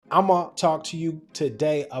I'm going to talk to you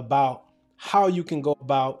today about how you can go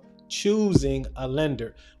about choosing a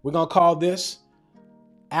lender. We're going to call this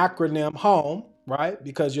acronym HOME, right?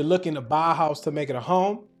 Because you're looking to buy a house to make it a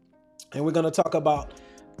home. And we're going to talk about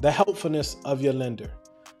the helpfulness of your lender,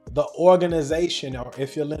 the organization, or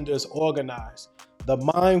if your lender is organized, the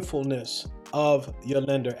mindfulness of your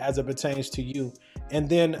lender as it pertains to you, and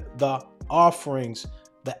then the offerings,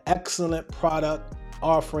 the excellent product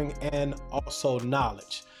offering, and also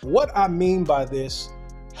knowledge. What I mean by this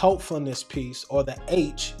helpfulness piece, or the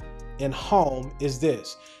H in home, is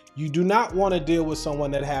this: you do not want to deal with someone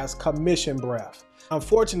that has commission breath.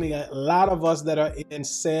 Unfortunately, a lot of us that are in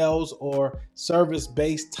sales or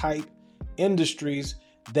service-based type industries,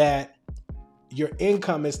 that your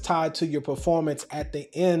income is tied to your performance at the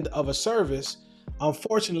end of a service,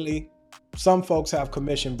 unfortunately, some folks have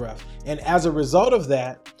commission breath. And as a result of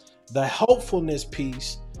that, the helpfulness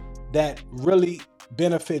piece that really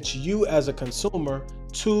benefits you as a consumer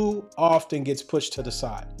too often gets pushed to the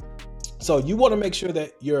side. So you want to make sure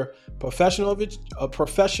that your professional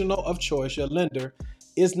of choice, your lender,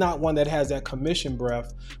 is not one that has that commission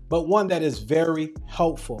breath, but one that is very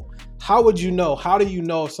helpful. How would you know? How do you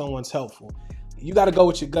know if someone's helpful? You got to go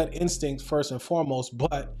with your gut instinct first and foremost.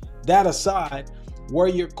 But that aside, were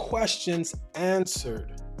your questions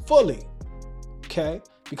answered fully? Okay?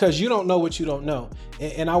 Because you don't know what you don't know.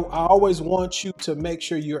 And I always want you to make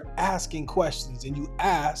sure you're asking questions, and you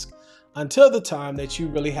ask until the time that you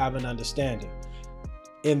really have an understanding.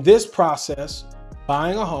 In this process,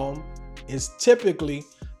 buying a home is typically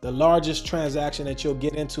the largest transaction that you'll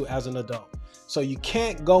get into as an adult. So you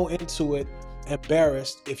can't go into it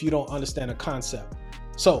embarrassed if you don't understand the concept.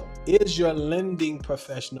 So is your lending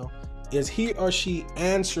professional, is he or she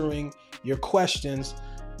answering your questions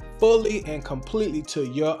fully and completely to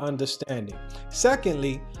your understanding?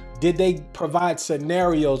 Secondly, did they provide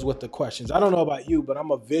scenarios with the questions? I don't know about you, but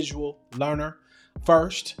I'm a visual learner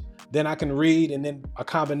first. Then I can read, and then a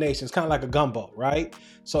combination. It's kind of like a gumbo, right?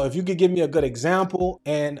 So if you could give me a good example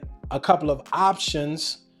and a couple of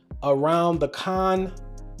options around the context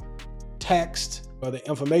or the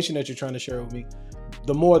information that you're trying to share with me,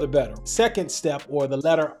 the more the better. Second step, or the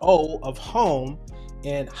letter O of home,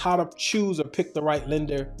 and how to choose or pick the right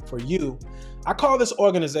lender for you, I call this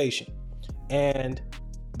organization. And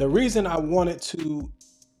the reason I wanted to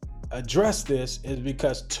address this is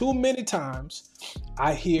because too many times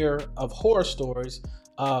I hear of horror stories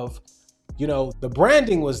of, the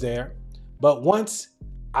branding was there, but once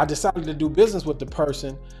I decided to do business with the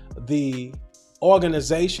person, the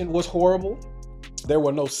organization was horrible. There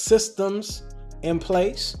were no systems in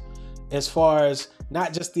place as far as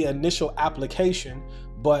not just the initial application,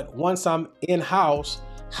 but once I'm in-house,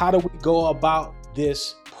 how do we go about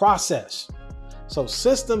this process? So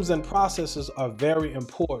systems and processes are very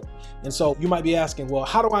important. And so you might be asking, well,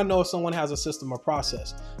 how do I know if someone has a system or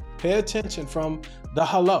process? Pay attention from the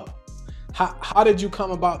hello. How did you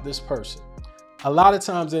come about this person? A lot of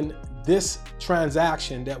times in this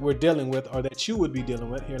transaction that we're dealing with, or that you would be dealing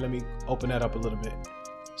with, here, let me open that up a little bit.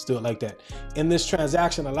 Let's do it like that. In this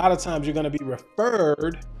transaction, a lot of times you're going to be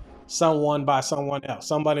referred someone by someone else,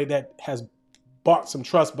 somebody that has bought some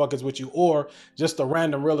trust buckets with you, or just a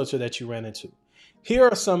random realtor that you ran into. Here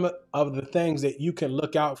are some of the things that you can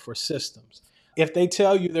look out for systems. If they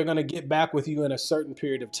tell you they're going to get back with you in a certain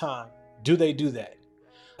period of time, do they do that?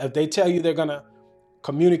 If they tell you they're going to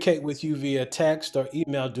communicate with you via text or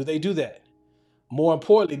email, do they do that? More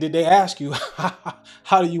importantly, did they ask you,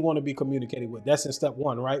 how do you want to be communicated with? That's in step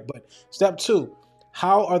one, right? But step two,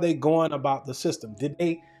 how are they going about the system?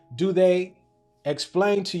 Do they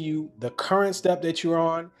explain to you the current step that you're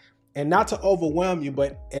on? And not to overwhelm you,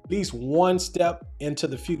 but at least one step into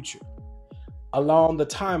the future along the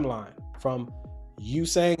timeline, from you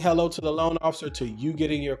saying hello to the loan officer to you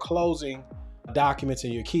getting your closing documents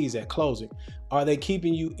and your keys at closing. Are they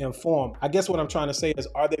keeping you informed? I guess what I'm trying to say is,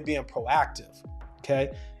 are they being proactive?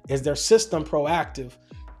 Okay. Is their system proactive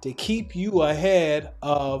to keep you ahead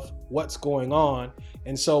of what's going on?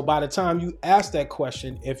 And so by the time you ask that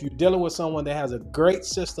question, if you're dealing with someone that has a great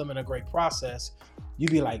system and a great process,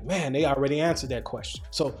 you'd be like, man, they already answered that question.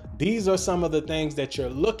 So these are some of the things that you're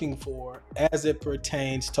looking for as it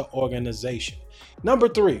pertains to organization. Number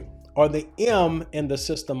three, or the M in the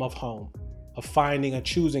system of home, of finding and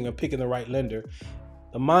choosing and picking the right lender,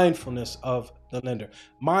 the mindfulness of the lender.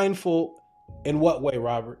 Mindful in what way,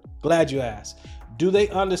 Robert? Glad you asked. Do they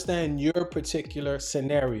understand your particular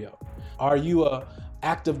scenario? Are you a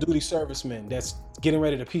active duty serviceman that's getting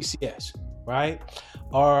ready to PCS, right?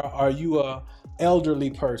 Or are you a elderly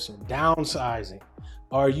person downsizing?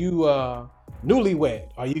 Are you newlywed?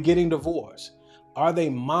 Are you getting divorced? Are they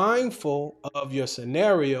mindful of your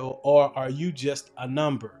scenario, or are you just a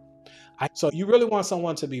number? So you really want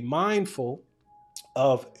someone to be mindful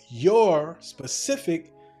of your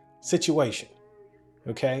specific situation,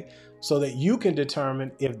 okay? So that you can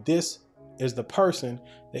determine if this is the person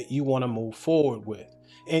that you want to move forward with.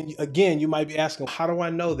 And again, you might be asking, how do I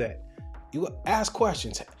know that? You ask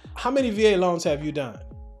questions. How many VA loans have you done?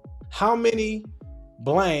 How many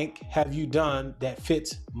blank have you done that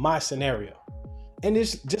fits my scenario? And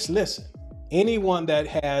just listen. Anyone that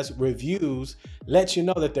has reviews lets you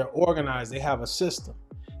know that they're organized, they have a system.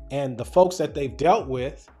 And the folks that they've dealt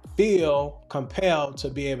with feel compelled to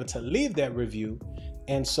be able to leave that review.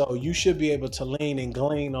 And so you should be able to lean and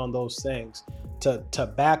glean on those things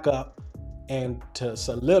to back up and to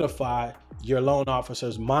solidify your loan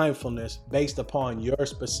officer's mindfulness based upon your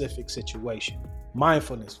specific situation.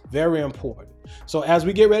 Mindfulness, very important. So as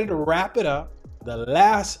we get ready to wrap it up, the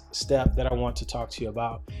last step that I want to talk to you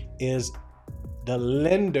about is the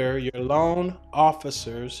lender, your loan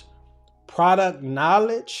officer's product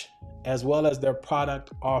knowledge as well as their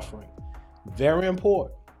product offering. Very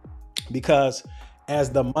important, because as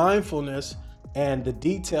the mindfulness and the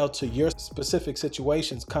detail to your specific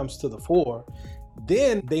situations comes to the fore,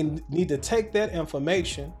 then they need to take that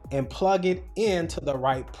information and plug it into the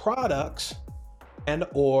right products and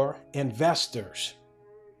or investors.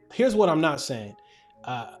 Here's what I'm not saying.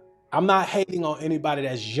 I'm not hating on anybody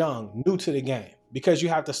that's young, new to the game, because you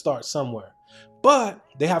have to start somewhere. But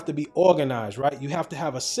they have to be organized, right? You have to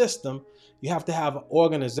have a system. You have to have an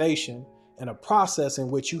organization and a process in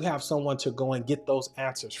which you have someone to go and get those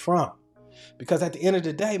answers from. Because at the end of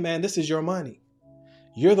the day, man, this is your money.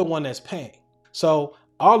 You're the one that's paying. So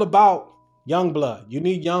all about young blood. You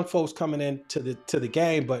need young folks coming into the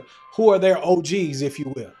game, but who are their OGs, if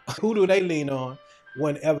you will? Who do they lean on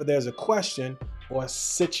whenever there's a question or a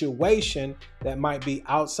situation that might be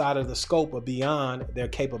outside of the scope or beyond their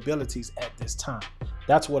capabilities at this time?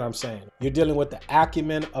 That's what I'm saying. You're dealing with the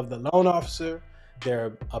acumen of the loan officer,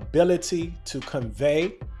 their ability to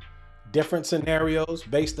convey different scenarios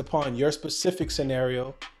based upon your specific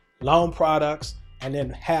scenario, loan products, and then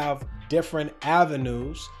have different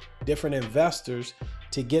avenues, different investors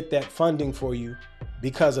to get that funding for you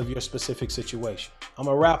because of your specific situation. I'm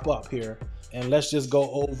gonna wrap up here and let's just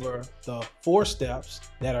go over the 4 steps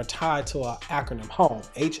that are tied to our acronym HOME,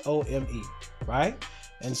 H-O-M-E, right?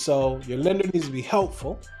 And so your lender needs to be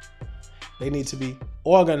helpful. They need to be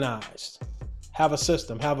organized, have a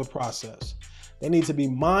system, have a process. They need to be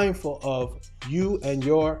mindful of you and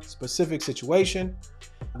your specific situation.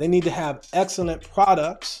 They need to have excellent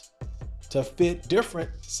products to fit different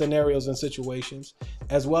scenarios and situations,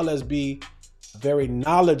 as well as be very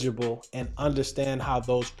knowledgeable and understand how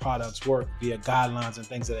those products work via guidelines and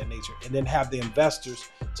things of that nature. And then have the investors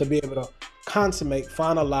to be able to consummate,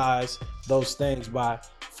 finalize those things by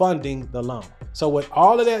funding the loan. So with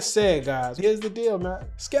all of that said, guys, here's the deal, man.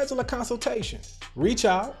 Schedule a consultation. Reach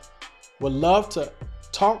out. Would love to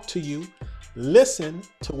talk to you, listen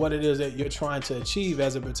to what it is that you're trying to achieve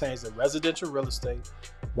as it pertains to residential real estate,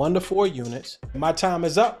 1 to 4 units. My time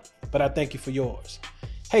is up, but I thank you for yours.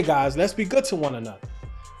 Hey guys, let's be good to one another.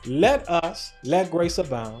 Let grace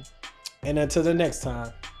abound. And until the next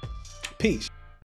time, peace.